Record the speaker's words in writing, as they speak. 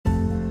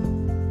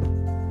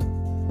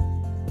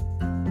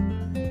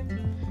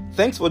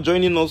Thanks for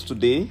joining us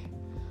today.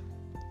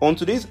 On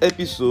today's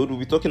episode, we'll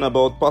be talking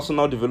about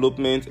personal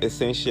development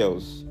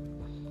essentials.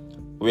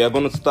 We are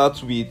going to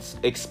start with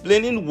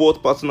explaining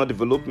what personal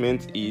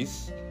development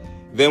is.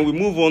 Then we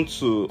move on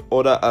to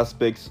other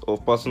aspects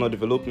of personal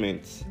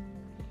development.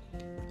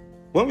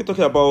 When we're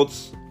talking about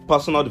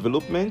personal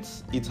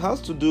development, it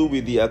has to do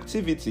with the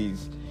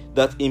activities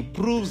that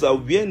improves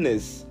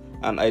awareness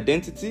and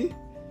identity,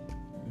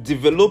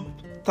 develop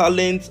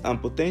talents and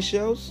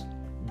potentials,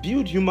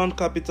 build human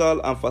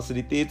capital and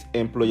facilitate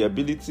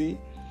employability,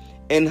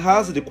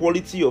 enhance the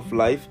quality of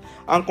life,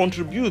 and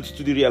contribute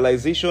to the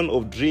realization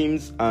of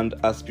dreams and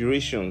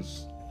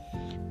aspirations.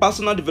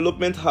 Personal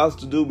development has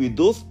to do with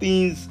those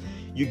things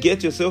you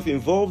get yourself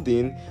involved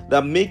in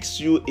that makes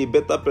you a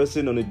better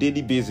person on a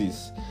daily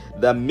basis,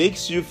 that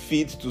makes you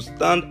fit to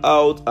stand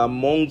out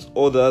amongst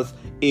others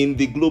in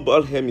the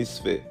global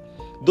hemisphere.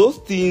 Those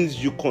things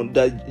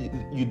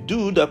that you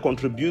do that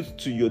contribute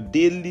to your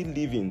daily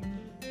living.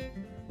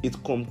 It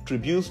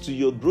contributes to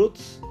your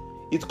growth.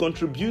 It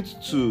contributes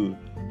to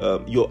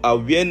your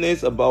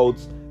awareness about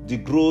the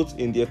growth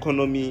in the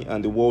economy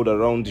and the world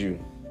around you.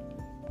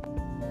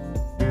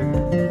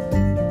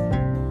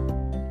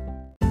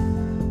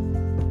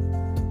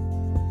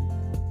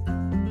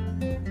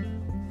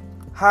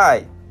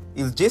 Hi,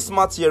 it's J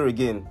Smart here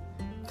again.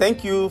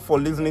 Thank you for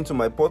listening to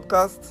my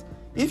podcast.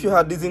 If you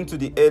had listened to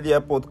the earlier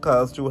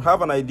podcast, you will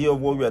have an idea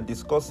of what we are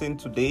discussing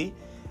today.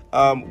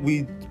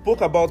 We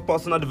spoke about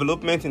personal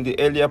development in the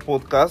earlier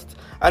podcast,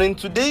 and in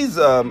today's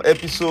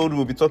episode,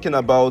 we'll be talking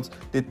about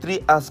the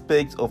 3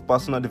 aspects of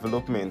personal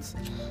development.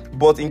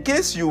 But in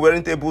case you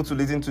weren't able to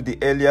listen to the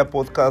earlier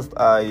podcast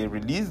I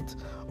released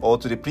or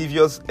to the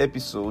previous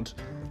episode,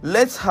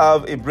 let's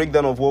have a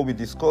breakdown of what we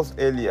discussed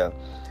earlier.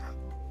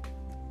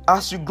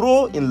 As you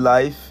grow in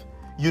life,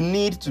 you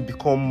need to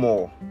become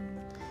more.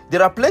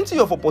 There are plenty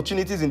of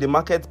opportunities in the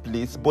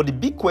marketplace, but the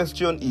big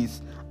question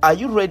is, are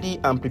you ready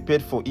and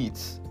prepared for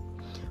it?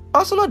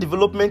 Personal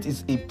development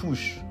is a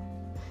push.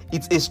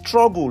 It's a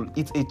struggle.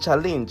 It's a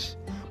challenge.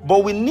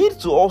 But we need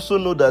to also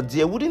know that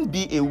there wouldn't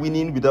be a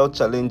winning without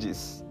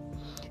challenges.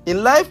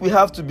 In life, we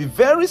have to be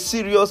very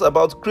serious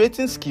about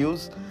creating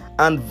skills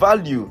and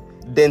value,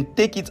 then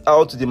take it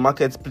out to the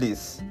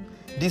marketplace.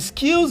 The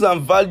skills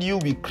and value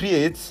we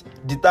create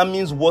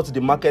determines what the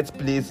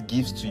marketplace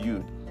gives to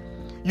you.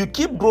 You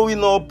keep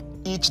growing up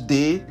each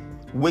day,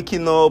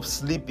 waking up,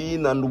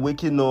 sleeping, and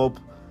waking up.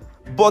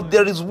 But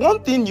there is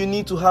one thing you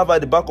need to have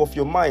at the back of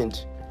your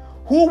mind.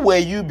 Who were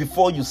you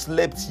before you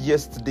slept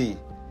yesterday?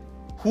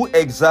 Who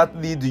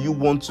exactly do you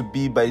want to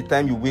be by the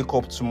time you wake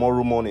up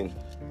tomorrow morning?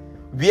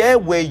 Where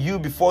were you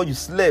before you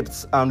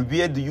slept, and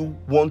where do you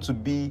want to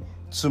be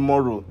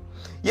tomorrow?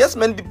 Yes,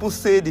 many people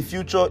say the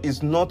future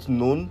is not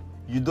known.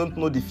 You don't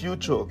know the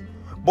future.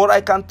 But I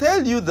can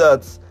tell you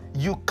that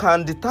you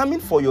can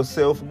determine for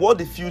yourself what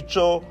the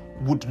future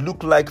would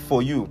look like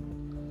for you.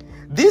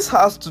 This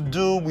has to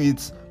do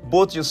with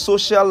both your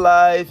social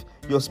life,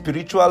 your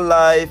spiritual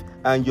life,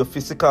 and your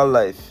physical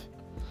life.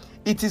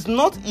 It is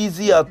not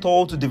easy at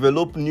all to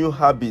develop new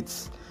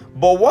habits,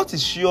 but what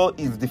is sure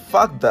is the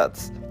fact that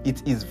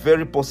it is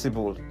very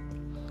possible.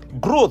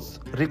 Growth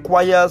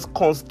requires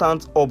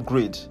constant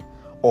upgrade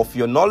of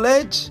your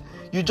knowledge.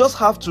 You just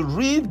have to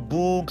read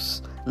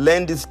books,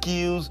 learn the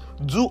skills,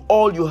 do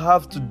all you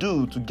have to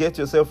do to get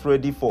yourself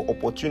ready for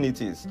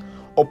opportunities.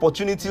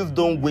 Opportunities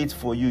don't wait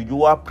for you.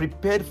 You are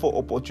prepared for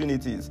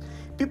opportunities.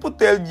 People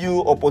tell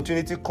you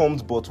opportunity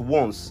comes but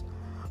once.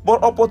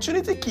 But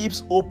opportunity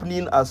keeps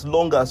opening as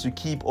long as you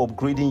keep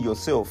upgrading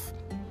yourself.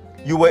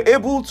 You were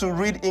able to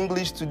read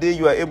English today,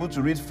 you are able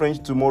to read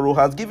French tomorrow,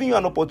 has given you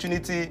an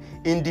opportunity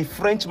in the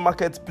French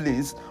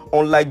marketplace,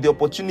 unlike the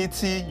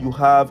opportunity you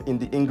have in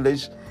the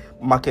English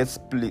market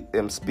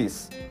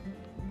space.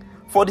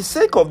 For the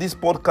sake of this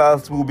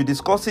podcast, we will be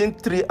discussing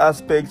 3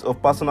 aspects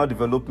of personal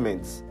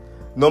development.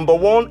 Number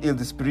 1 is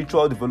the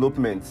spiritual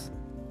development.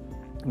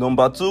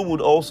 Number 2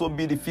 would also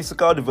be the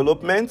physical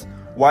development,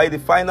 while the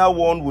final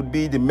one would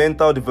be the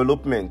mental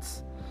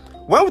development.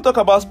 When we talk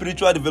about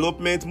spiritual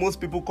development,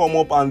 most people come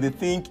up and they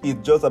think it's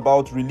just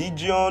about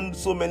religion.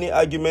 So many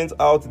arguments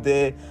out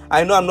there.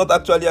 I know I'm not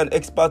actually an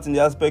expert in the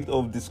aspect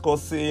of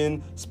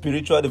discussing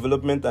spiritual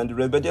development and the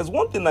rest, but there's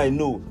one thing I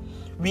know.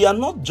 We are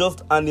not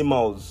just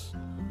animals.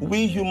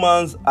 We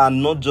humans are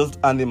not just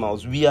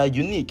animals. We are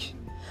unique.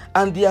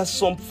 And there are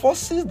some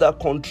forces that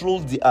control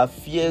the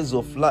affairs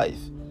of life.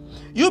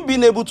 You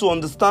being able to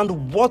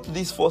understand what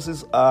these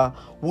forces are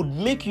would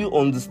make you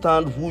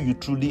understand who you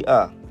truly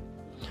are.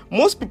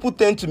 Most people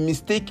tend to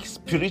mistake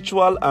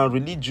spiritual and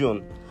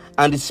religion,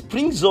 and it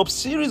springs up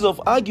series of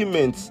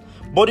arguments.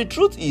 But the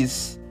truth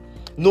is,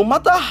 no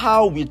matter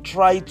how we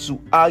try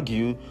to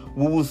argue,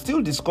 we will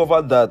still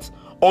discover that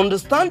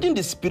understanding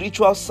the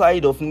spiritual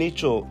side of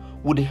nature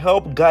would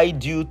help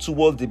guide you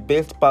towards the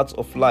best parts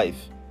of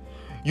life.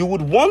 You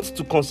would want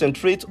to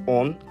concentrate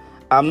on,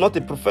 I'm not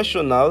a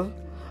professional,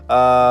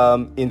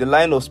 in the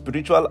line of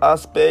spiritual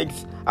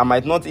aspects. I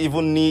might not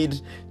even need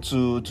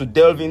to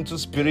delve into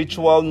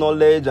spiritual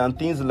knowledge and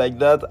things like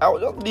that. I'll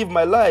just live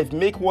my life,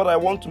 make what I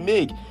want to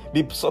make,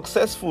 be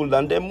successful,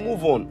 and then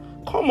move on.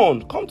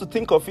 Come to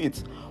think of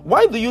it.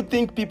 Why do you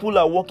think people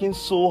are working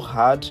so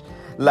hard?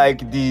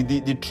 Like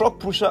the truck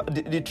pusher,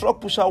 the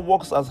truck pusher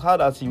works as hard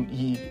as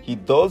he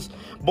does,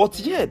 but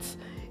yet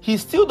he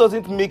still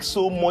doesn't make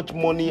so much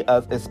money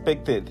as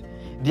expected.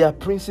 There are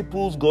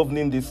principles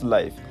governing this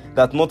life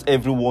that not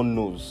everyone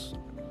knows.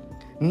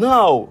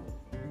 Now,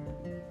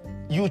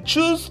 you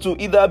choose to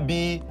either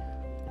be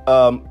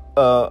an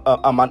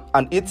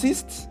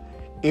atheist,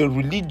 a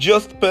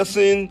religious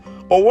person,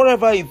 or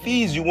whatever it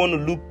is you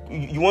want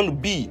to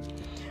be.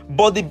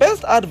 But the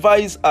best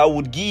advice I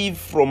would give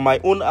from my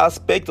own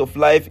aspect of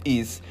life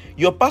is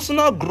your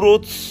personal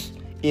growth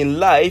in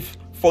life.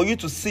 For you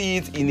to see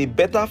it in a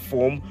better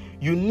form,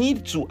 you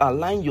need to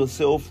align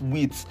yourself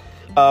with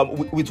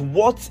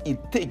what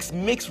it takes.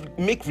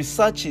 Make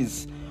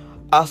researches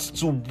as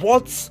to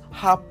what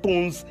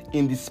happens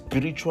in the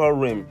spiritual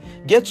realm.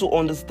 Get to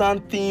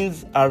understand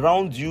things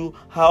around you,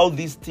 how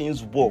these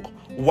things work,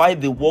 why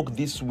they work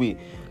this way.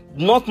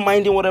 Not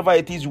minding whatever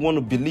it is you want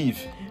to believe,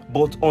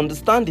 but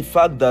understand the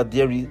fact that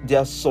there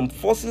are some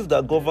forces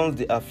that govern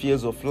the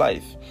affairs of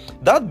life.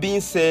 That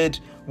being said,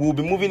 we'll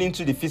be moving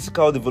into the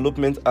physical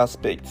development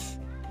aspects.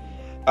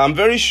 I'm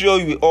very sure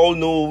we all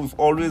know we've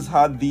always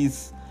had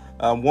this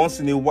once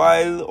in a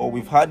while, or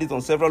we've had it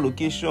on several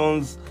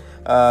occasions,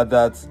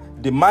 that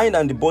the mind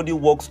and the body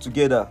works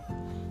together.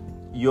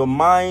 Your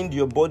mind,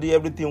 your body,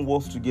 everything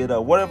works together.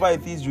 Whatever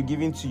it is you're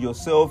giving to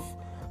yourself,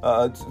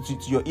 to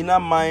your inner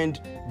mind,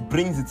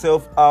 brings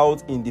itself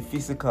out in the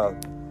physical.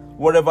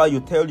 Whatever you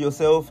tell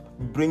yourself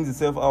brings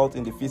itself out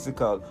in the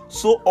physical.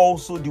 So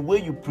also the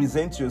way you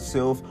present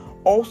yourself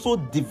also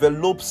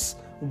develops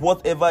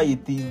whatever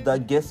it is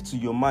that gets to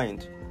your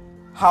mind.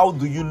 How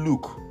do you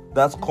look?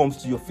 That comes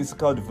to your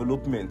physical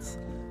development.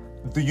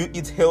 Do you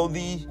eat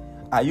healthy?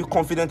 Are you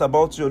confident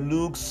about your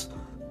looks?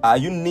 Are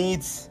you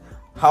neat?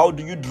 How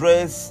do you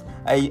dress?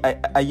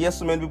 I hear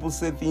so many people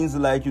say things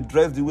like you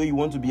dress the way you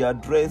want to be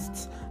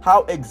addressed.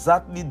 How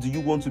exactly do you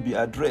want to be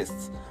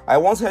addressed? I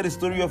once heard a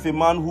story of a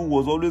man who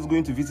was always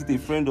going to visit a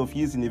friend of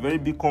his in a very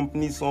big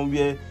company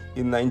somewhere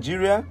in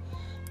Nigeria.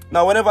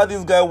 Now, whenever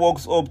this guy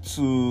walks up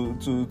to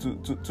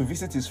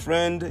visit his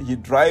friend, he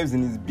drives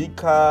in his big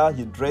car,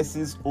 he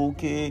dresses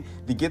okay.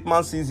 The gate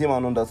man sees him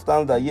and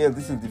understands that, yes,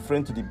 this is the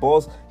friend to the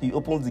boss. He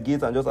opens the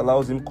gate and just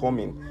allows him come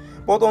in.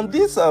 But on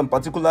this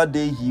particular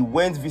day, he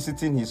went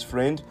visiting his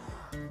friend.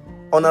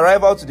 On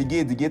arrival to the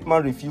gate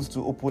man refused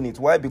to open it.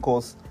 Why?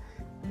 Because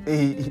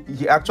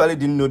he actually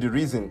didn't know the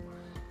reason.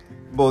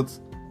 But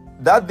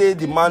that day,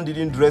 the man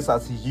didn't dress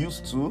as he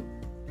used to.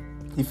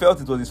 He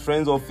felt it was his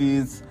friend's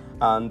office,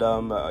 and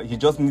he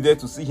just needed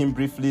to see him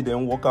briefly,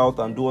 then walk out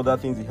and do other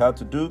things he had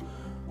to do.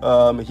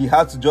 He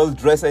had to just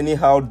dress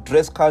anyhow,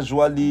 dress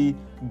casually,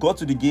 got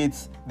to the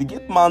gate. The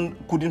gate man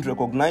couldn't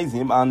recognize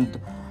him and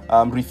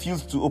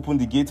refused to open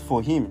the gate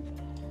for him.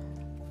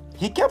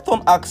 He kept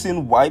on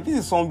asking why. This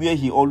is somewhere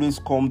he always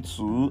come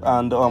to,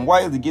 and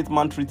why is the gate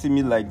man treating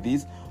me like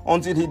this?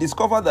 Until he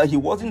discovered that he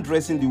wasn't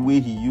dressing the way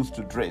he used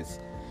to dress.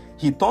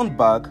 He turned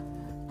back,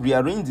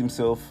 rearranged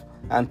himself,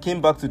 and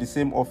came back to the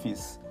same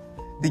office.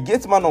 The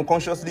gate man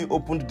unconsciously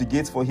opened the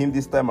gate for him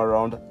this time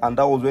around, and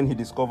that was when he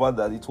discovered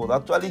that it was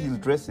actually his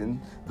dressing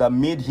that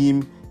made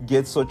him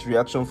get such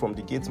reaction from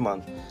the gate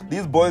man.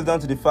 This boils down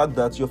to the fact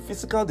that your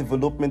physical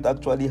development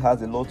actually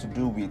has a lot to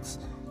do with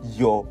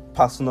your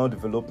personal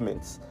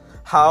development.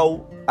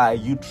 How are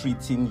you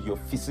treating your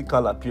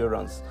physical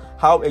appearance?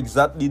 How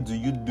exactly do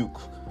you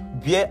look?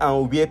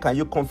 Where can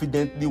you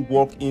confidently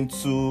walk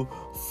into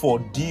for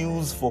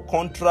deals, for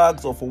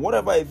contracts, or for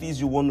whatever it is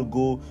you want to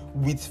go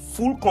with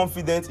full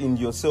confidence in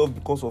yourself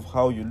because of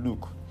how you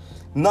look?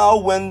 Now,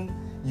 when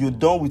you're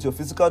done with your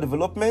physical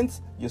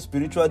development, your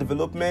spiritual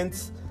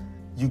development,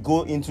 you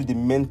go into the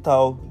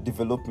mental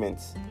development.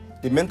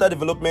 The mental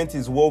development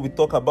is what we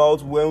talk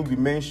about when we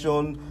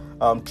mention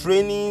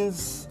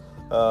trainings,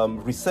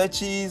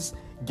 researches,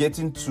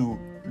 getting to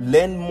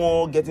learn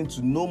more, getting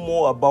to know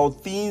more about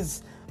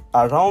things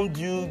around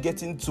you,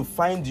 getting to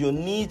find your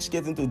niche,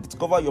 getting to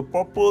discover your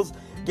purpose,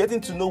 getting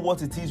to know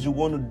what it is you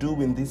want to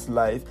do in this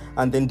life,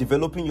 and then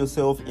developing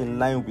yourself in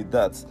line with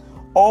that.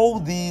 All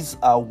these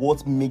are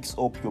what makes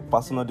up your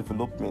personal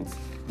development.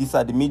 These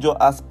are the major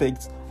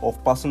aspects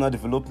of personal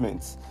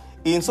development.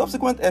 In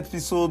subsequent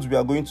episodes, we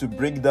are going to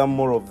break down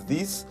more of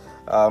this,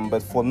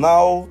 but for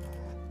now,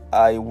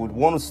 I would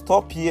want to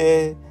stop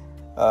here.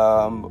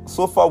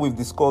 So far, we've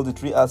discussed the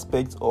three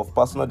aspects of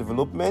personal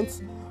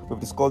development. We've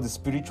discussed the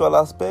spiritual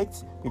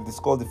aspect, we've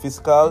discussed the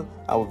physical,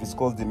 and we've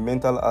discussed the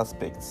mental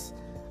aspects.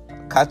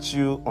 Catch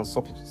you on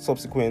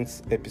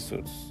subsequent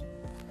episodes.